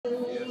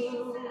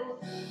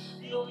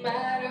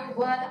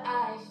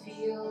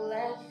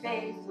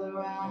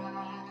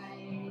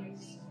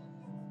arise.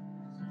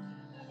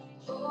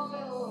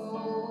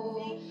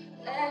 Oh,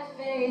 let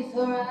faith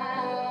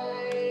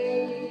arise.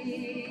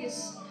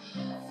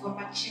 For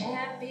my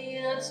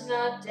champion's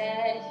not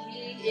dead,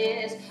 he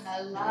is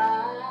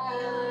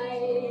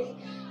alive.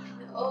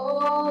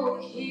 Oh,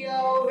 he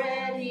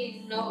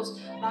already knows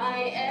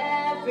my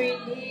every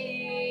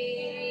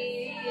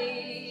need.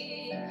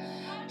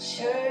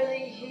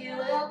 Surely he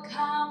will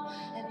come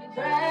and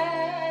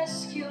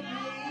rescue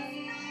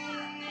me.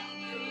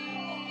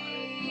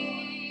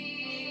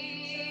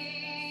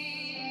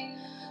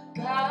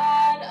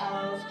 God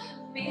of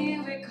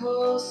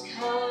miracles,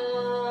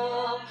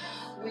 come.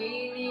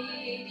 We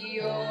need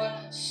your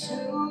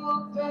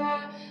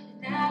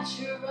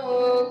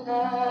supernatural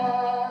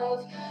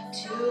love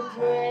to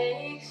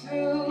break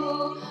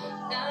through.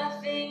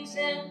 Nothing's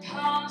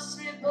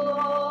impossible.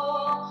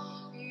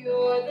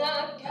 You're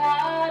the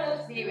God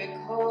of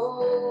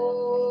miracles.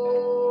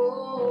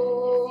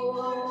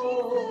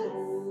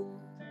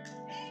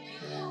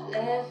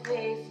 Let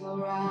faith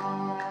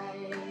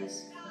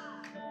arise.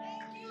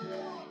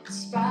 In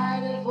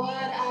spite of what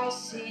I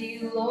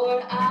see,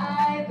 Lord,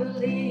 I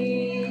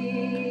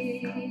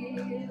believe.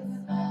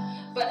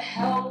 But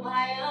help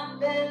my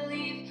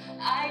unbelief,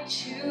 I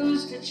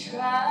choose to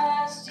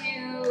trust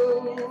you.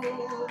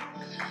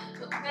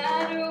 No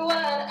matter what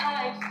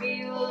I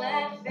feel,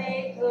 let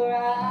faith arise.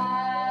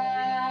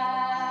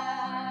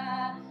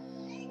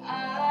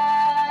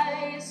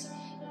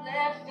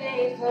 Let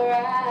faith arise.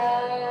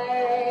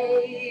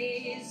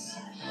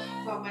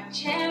 For my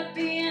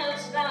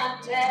champion's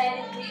not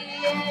dead,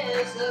 he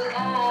is alive.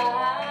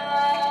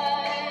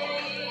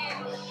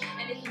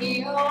 And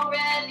he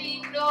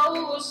already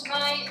knows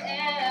my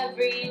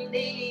every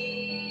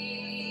need.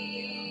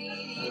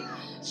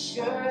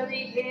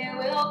 Surely he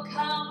will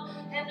come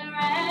and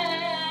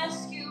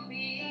rescue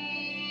me.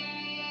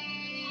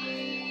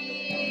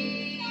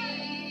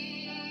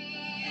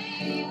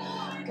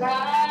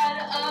 God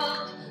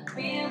of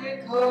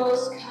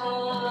miracles,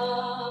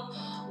 come.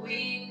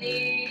 We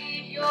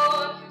need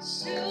your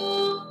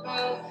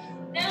supernatural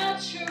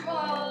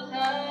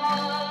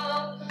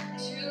love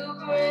to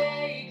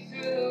break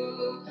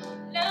through.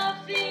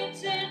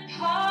 Nothing's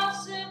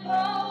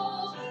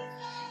impossible.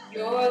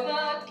 You're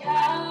the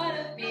God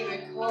of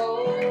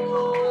miracles.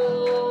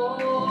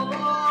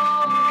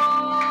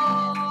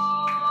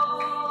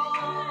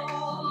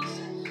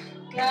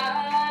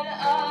 God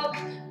of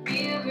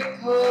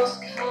miracles,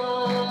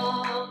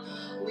 come.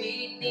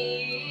 We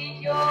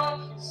need your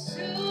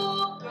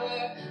supernatural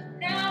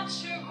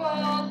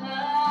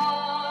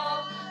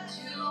love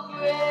to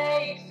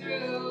break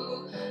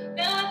through.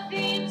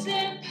 Nothing's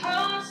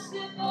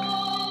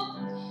impossible.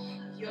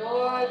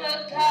 You're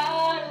the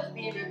God of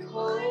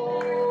miracles.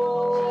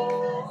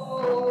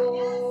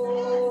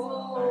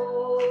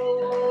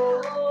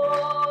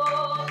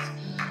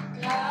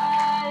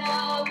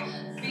 God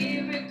of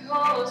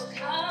miracles,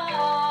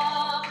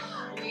 come.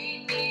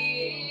 We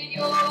need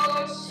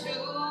your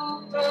supernatural